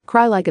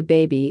Cry like a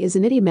baby is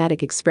an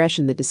idiomatic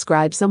expression that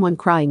describes someone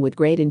crying with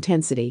great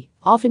intensity,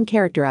 often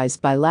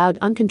characterized by loud,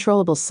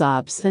 uncontrollable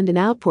sobs and an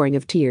outpouring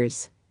of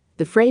tears.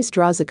 The phrase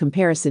draws a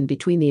comparison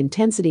between the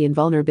intensity and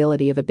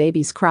vulnerability of a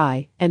baby's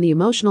cry and the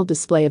emotional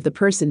display of the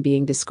person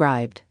being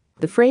described.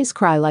 The phrase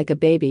 "cry like a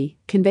baby"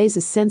 conveys a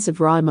sense of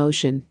raw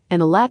emotion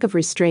and a lack of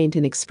restraint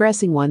in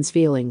expressing one's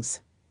feelings.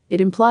 It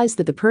implies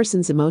that the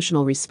person's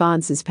emotional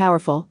response is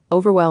powerful,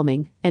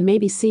 overwhelming, and may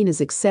be seen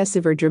as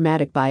excessive or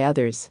dramatic by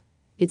others.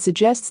 It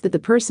suggests that the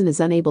person is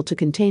unable to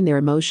contain their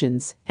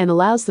emotions and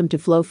allows them to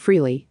flow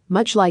freely,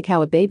 much like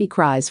how a baby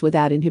cries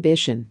without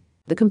inhibition.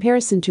 The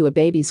comparison to a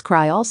baby's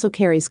cry also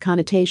carries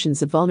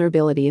connotations of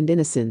vulnerability and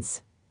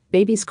innocence.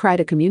 Babies cry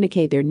to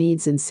communicate their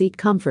needs and seek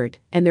comfort,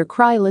 and their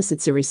cry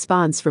elicits a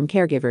response from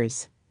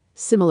caregivers.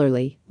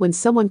 Similarly, when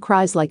someone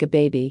cries like a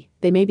baby,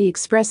 they may be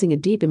expressing a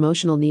deep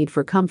emotional need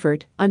for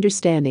comfort,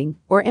 understanding,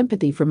 or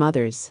empathy from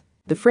others.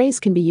 The phrase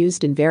can be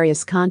used in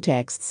various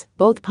contexts,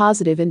 both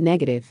positive and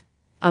negative.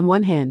 On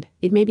one hand,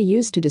 it may be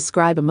used to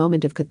describe a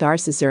moment of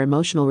catharsis or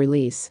emotional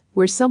release,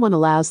 where someone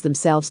allows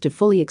themselves to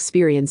fully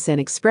experience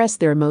and express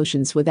their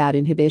emotions without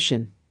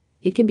inhibition.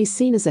 It can be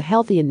seen as a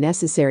healthy and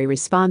necessary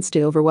response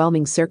to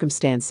overwhelming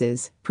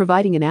circumstances,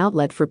 providing an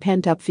outlet for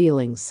pent-up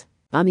feelings.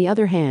 On the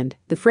other hand,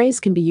 the phrase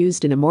can be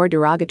used in a more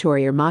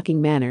derogatory or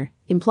mocking manner,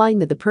 implying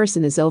that the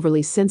person is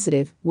overly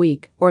sensitive,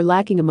 weak, or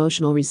lacking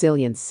emotional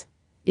resilience.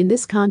 In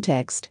this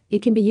context,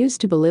 it can be used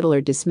to belittle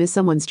or dismiss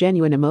someone's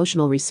genuine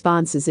emotional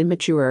response as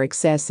immature or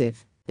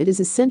excessive. It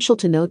is essential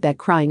to note that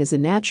crying is a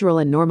natural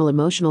and normal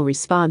emotional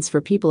response for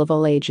people of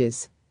all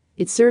ages.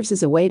 It serves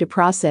as a way to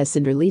process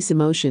and release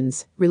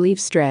emotions,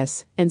 relieve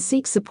stress, and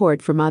seek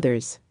support from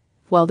others.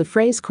 While the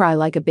phrase "cry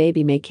like a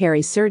baby" may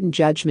carry certain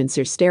judgments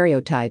or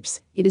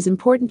stereotypes, it is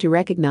important to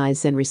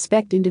recognize and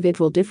respect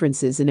individual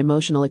differences in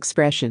emotional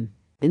expression.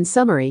 In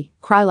summary,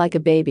 "cry like a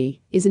baby"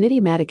 is an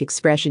idiomatic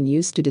expression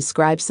used to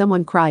describe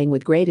someone crying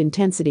with great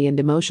intensity and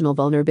emotional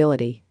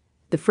vulnerability.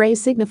 The phrase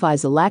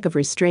signifies a lack of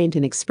restraint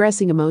in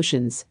expressing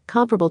emotions,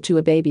 comparable to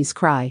a baby's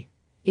cry.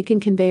 It can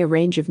convey a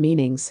range of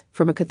meanings,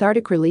 from a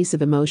cathartic release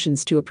of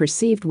emotions to a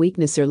perceived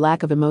weakness or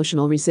lack of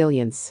emotional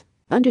resilience.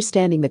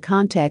 Understanding the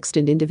context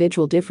and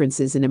individual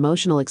differences in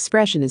emotional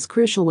expression is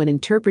crucial when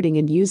interpreting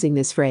and using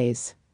this phrase.